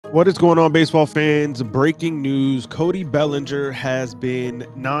What is going on, baseball fans? Breaking news: Cody Bellinger has been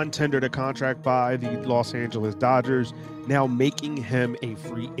non-tendered a contract by the Los Angeles Dodgers, now making him a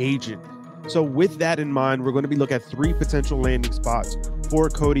free agent. So with that in mind, we're going to be looking at three potential landing spots for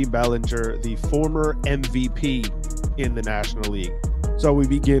Cody Bellinger, the former MVP in the National League. So we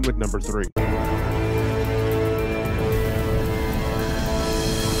begin with number 3.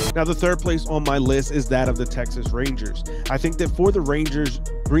 Now, the third place on my list is that of the Texas Rangers. I think that for the Rangers,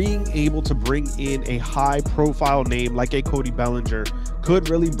 being able to bring in a high-profile name like a Cody Bellinger could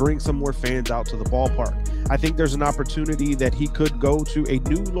really bring some more fans out to the ballpark. I think there's an opportunity that he could go to a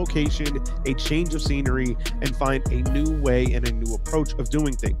new location, a change of scenery, and find a new way and a new approach of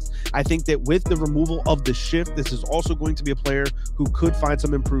doing things. I think that with the removal of the shift, this is also going to be a player who could find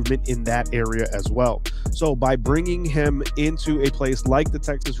some improvement in that area as well. So by bringing him into a place like the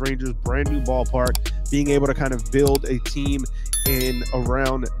Texas Rangers, brand new ballpark, being able to kind of build a team in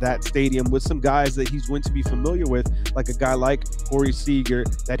around that stadium with some guys that he's going to be familiar with, like a guy like Corey Seager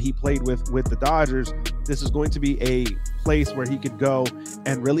that he played with the Dodgers. This is going to be a place where he could go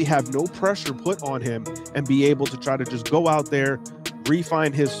and really have no pressure put on him and be able to try to just go out there,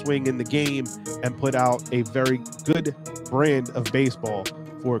 refine his swing in the game, and put out a very good brand of baseball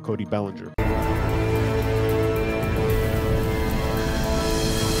for Cody Bellinger.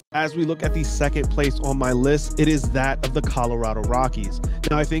 As we look at the second place on my list, it is that of the Colorado Rockies.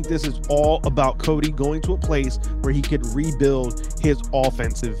 Now, I think this is all about Cody going to a place where he could rebuild his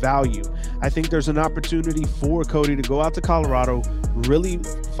offensive value. I think there's an opportunity for Cody to go out to Colorado, really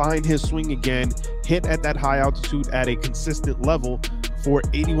find his swing again, hit at that high altitude at a consistent level for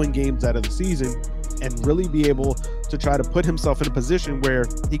 81 games out of the season, and really be able to try to put himself in a position where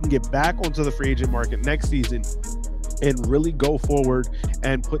he can get back onto the free agent market next season and really go forward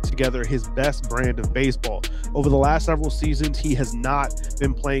and put together his best brand of baseball. Over the last several seasons, he has not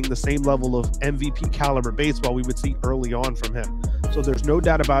been playing the same level of MVP caliber baseball we would see early on from him. So there's no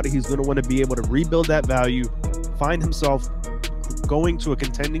doubt about it, he's going to want to be able to rebuild that value, find himself going to a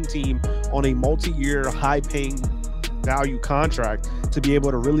contending team on a multi-year, high-paying value contract to be able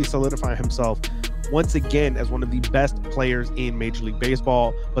to really solidify himself once again as one of the best players in Major League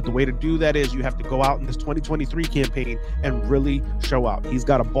Baseball. But the way to do that is you have to go out in this 2023 campaign and really show out. He's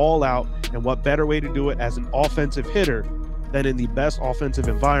got to ball out, and what better way to do it as an offensive hitter than in the best offensive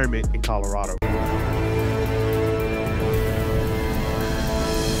environment in Colorado.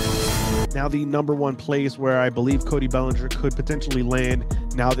 Now, the number 1 place where I believe Cody Bellinger could potentially land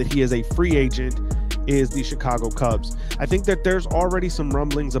now that he is a free agent is the Chicago Cubs. I think that there's already some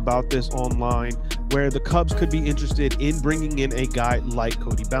rumblings about this online where the Cubs could be interested in bringing in a guy like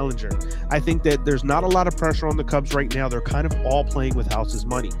Cody Bellinger. I think that there's not a lot of pressure on the Cubs right now. They're kind of all playing with house's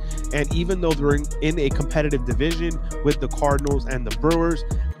money. And even though they're in a competitive division with the Cardinals and the Brewers,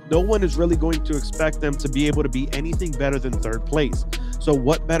 no one is really going to expect them to be able to be anything better than third place. So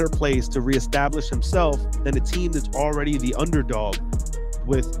what better place to reestablish himself than a team that's already the underdog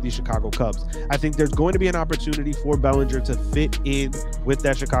with the Chicago Cubs? I think there's going to be an opportunity for Bellinger to fit in with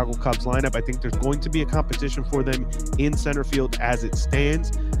that Chicago Cubs lineup. I think there's going to be a competition for them in center field as it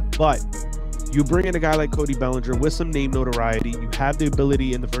stands, but you bring in a guy like Cody Bellinger with some name notoriety. You have the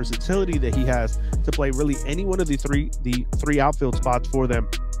ability and the versatility that he has to play really any one of the three outfield spots for them,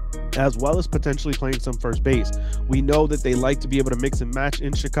 as well as potentially playing some first base. We know that they like to be able to mix and match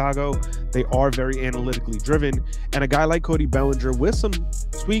in Chicago. They are very analytically driven, and a guy like Cody Bellinger with some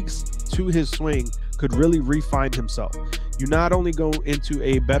tweaks to his swing could really refine himself. You not only go into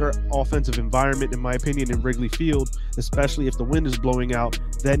a better offensive environment, in my opinion, in Wrigley Field, especially if the wind is blowing out,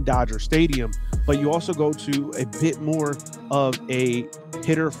 than Dodger Stadium, but you also go to a bit more of a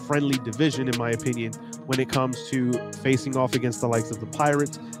hitter-friendly division, in my opinion, when it comes to facing off against the likes of the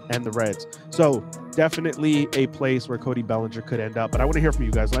Pirates and the Reds. So definitely a place where Cody Bellinger could end up. But I want to hear from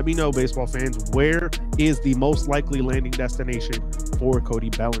you guys. Let me know, baseball fans, where is the most likely landing destination for Cody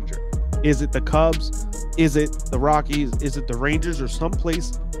Bellinger? Is it the Cubs? Is it the Rockies? Is it the Rangers, or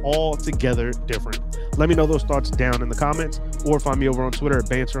someplace altogether different? Let me know those thoughts down in the comments, or find me over on Twitter at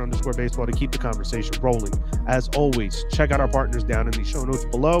banter_baseball to keep the conversation rolling. As always, check out our partners down in the show notes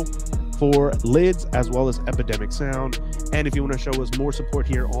below for lids as well as Epidemic Sound. And if you want to show us more support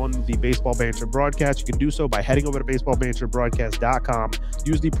here on the Baseball Banter Broadcast, you can do so by heading over to baseballbanterbroadcast.com.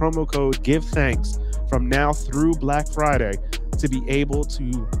 Use the promo code GIVETHANKS from now through Black Friday to be able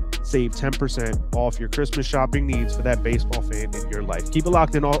to save 10% off your Christmas shopping needs for that baseball fan in your life. Keep it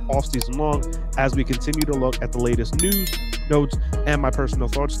locked in all off-season long as we continue to look at the latest news, notes, and my personal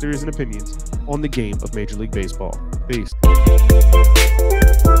thoughts, theories, and opinions on the game of Major League Baseball. Peace.